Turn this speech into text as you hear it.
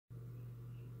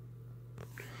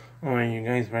Alright, you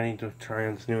guys ready to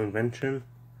try this new invention?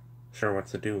 Sure,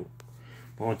 what's to do?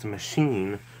 Well, it's a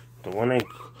machine. The one I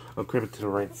equip it to the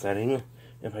right setting.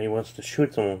 If I wants to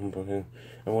shoot someone with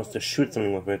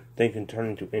it, they can turn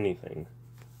into anything.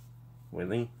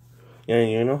 Really? Yeah,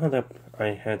 you know how that I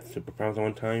had superpowers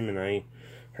one time and I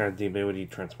had the ability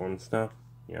to transform stuff?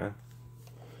 Yeah.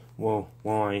 Well,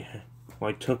 I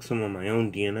took some of my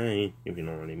own DNA, if you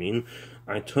know what I mean.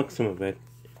 I took some of it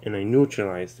and I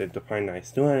neutralized it to find I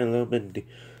still had a little bit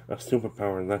of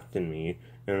superpower left in me,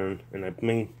 and I put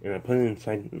my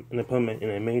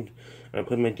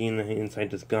DNA inside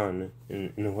this gun,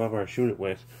 and whoever I shoot it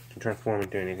with to transform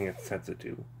into anything it sets it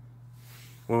to.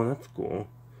 Well, that's cool.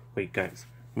 Wait, guys,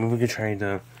 maybe we could try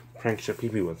to prank Jeffy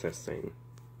with this thing.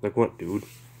 Like what, dude?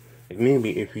 Like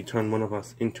maybe if we turn one of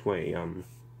us into a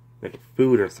like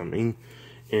food or something,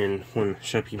 and when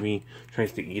Jeffy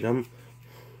tries to eat him.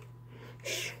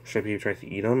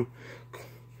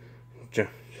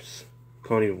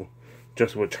 Cody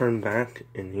just would turn back,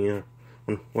 and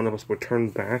when one of us would turn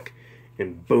back,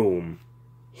 and boom,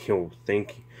 he'll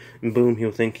think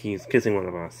he's kissing one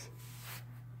of us.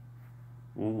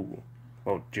 Ooh,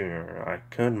 well, Junior, I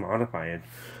could modify it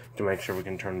to make sure we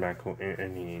can turn back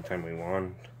any time we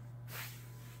want.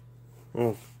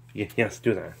 Oh, yes,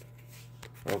 do that.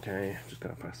 Okay, just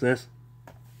gotta press this.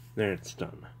 There, it's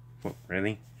done. Oh,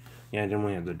 really? Yeah, I didn't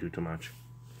really have to do too much.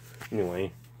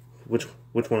 Anyway, which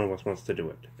one of us wants to do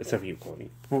it? Except for you,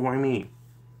 Cody. Well, why me?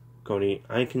 Cody,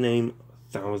 I can name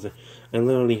 1,000. I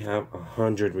literally have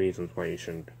 100 reasons why I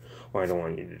don't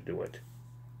want you to do it.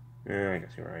 I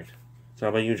guess you're right. So how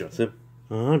about you, Joseph?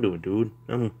 I'll do it, dude.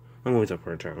 I'm always up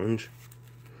for a challenge.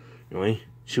 Anyway,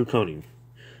 shoot Cody.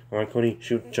 Alright, Cody,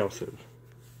 shoot Joseph.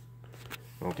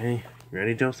 Okay, you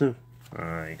ready, Joseph?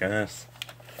 I guess.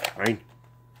 Alright.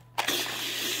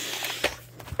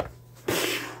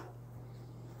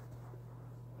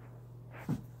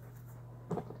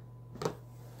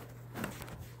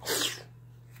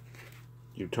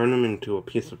 You turn him into a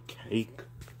piece of cake?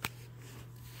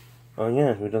 Oh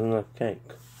yeah, who doesn't like cake?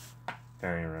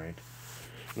 Alright.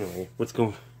 Anyway, let's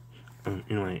go.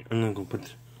 Anyway, I'm gonna go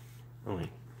put... Alright,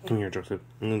 come here, Joseph.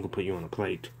 I'm gonna go put you on a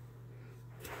plate.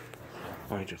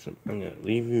 Alright, Joseph, I'm gonna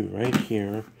leave you right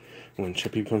here. When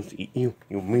Jeffy comes to eat you,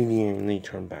 you immediately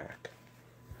turn back.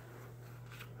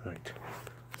 Alright.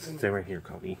 Stay right here,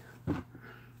 Cody.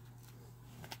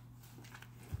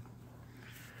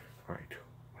 Alright,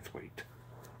 let's wait.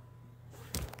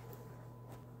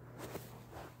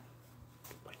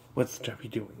 What's Jeffy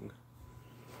doing?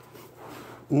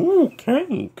 Ooh,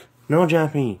 cake! No,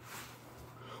 Jeffy!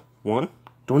 What?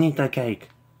 Don't eat that cake.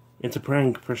 It's a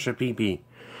prank for Jeffy.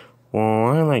 Well,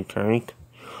 I like cake.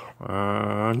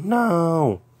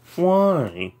 No!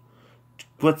 Why?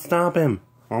 Let's stop him!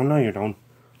 Oh, no, you don't.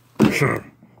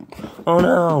 Oh,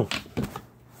 no!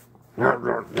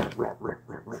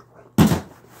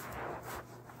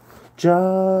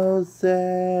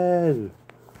 Joseph!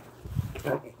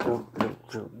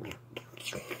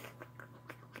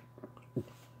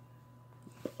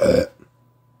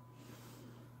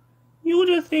 You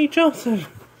just ate Joseph!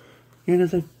 You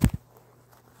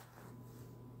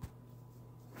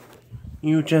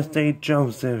just ate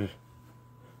Joseph!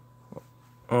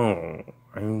 Oh,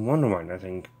 I wonder why that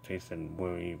thing tasted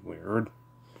really weird.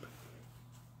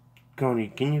 Cody,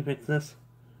 can you fix this?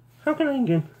 How can I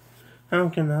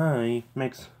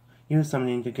use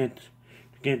something to get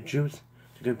juice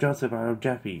to get Joseph out of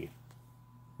Jeffy?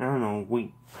 I don't know,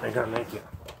 wait, I got an idea.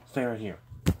 Stay right here.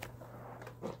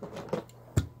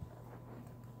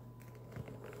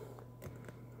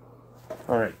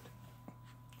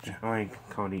 Alright,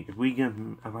 Cody, if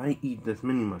I eat this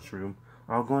mini mushroom,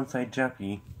 I'll go inside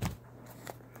Jeffy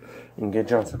and get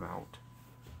Joseph out.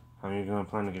 How are you gonna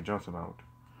plan to get Joseph out?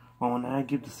 Well, when I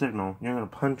give the signal, you're gonna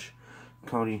punch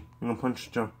Cody. You're gonna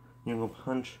punch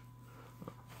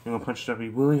Jeffy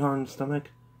really hard in the stomach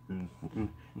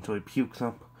until he pukes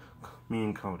up me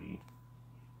and Cody.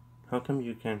 How come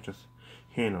you can't just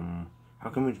hit him? How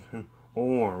come we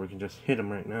can just hit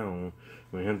him right now?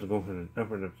 We have to go for the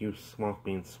effort of you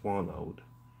being swallowed.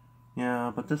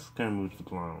 Yeah, but this kind of moves the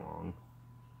plot along.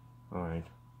 Alright,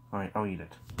 I'll eat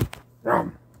it.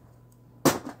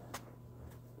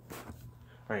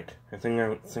 Alright, I think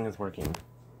this thing is working.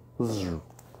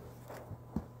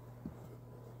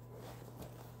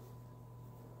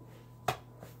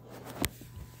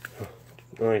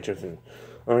 Alright, Justin.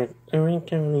 Alright,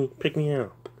 Tony, pick me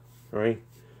up. Alright,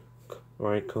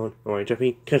 Code. Alright,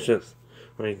 Jeffy, catch this.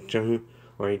 Alright, Junior,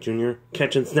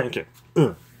 catch and snatch it.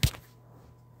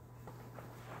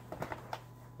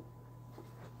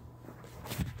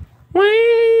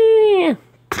 Whee!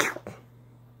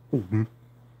 Mm-hmm.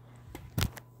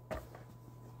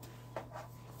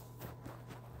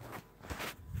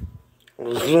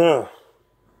 Ugh.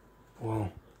 Whoa,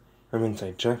 I'm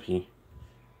inside Jeffy.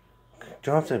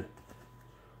 Johnson.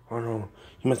 Oh no,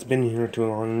 he must have been here too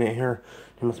long. Here,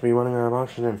 he must be running out of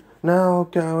oxygen. No,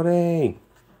 Cody!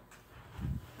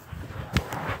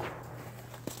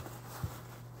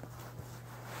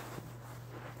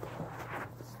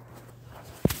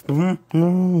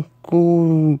 No,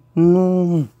 Cody,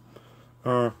 no.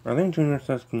 I think Junior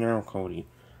says now, Cody.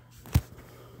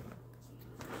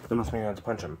 That must mean I have to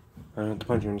punch him. I have to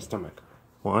punch him in the stomach.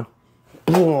 What?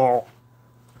 Oh.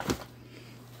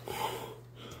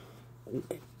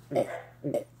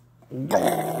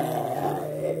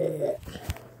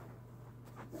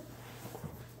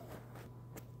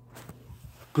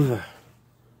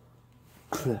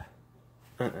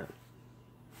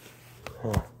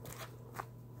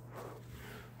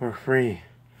 We're free.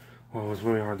 Well, it was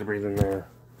really hard to breathe in there.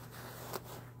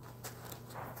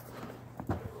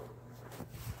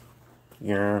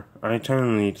 Yeah, I tend to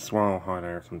need to swallow hot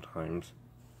air sometimes.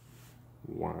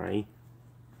 Why?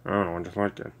 I don't know, I just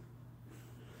like it.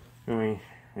 Anyway,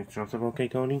 is Joseph okay,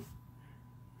 Cody?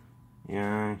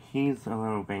 Yeah, he's a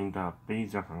little banged up, but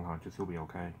he's just unconscious. He'll be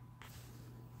okay.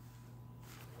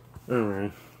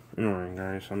 Anyway,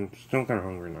 guys, I'm still kind of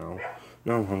hungry now.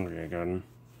 Now I'm hungry again.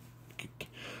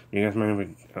 You guys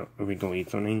mind if we go eat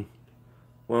something?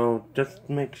 Well, just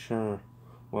make sure.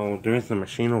 Well, there is a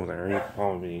machine over there. You can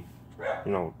probably,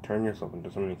 turn yourself into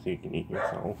something so you can eat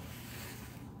yourself.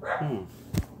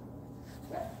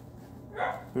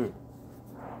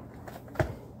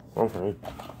 Okay.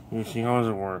 You see, how does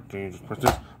it work? Do you just press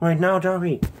this? Wait, now,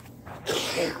 Jeffy!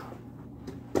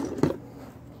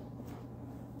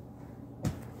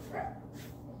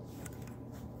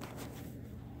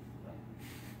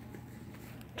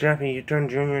 Jeffy, you turned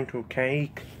Junior into a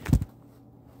cake.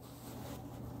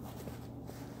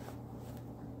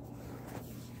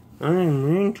 I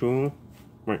didn't mean to.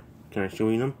 Wait, can I still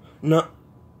eat them? No.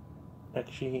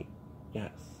 Actually,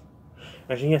 yes.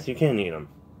 Actually, yes, you can eat them.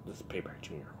 This is payback,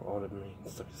 Junior. All of me.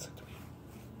 So sick to me.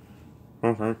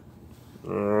 Okay.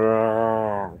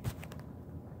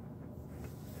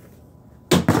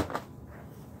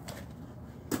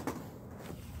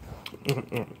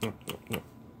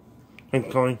 Hey,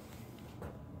 Chloe.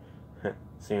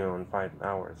 See you in 5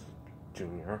 hours,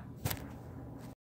 Junior.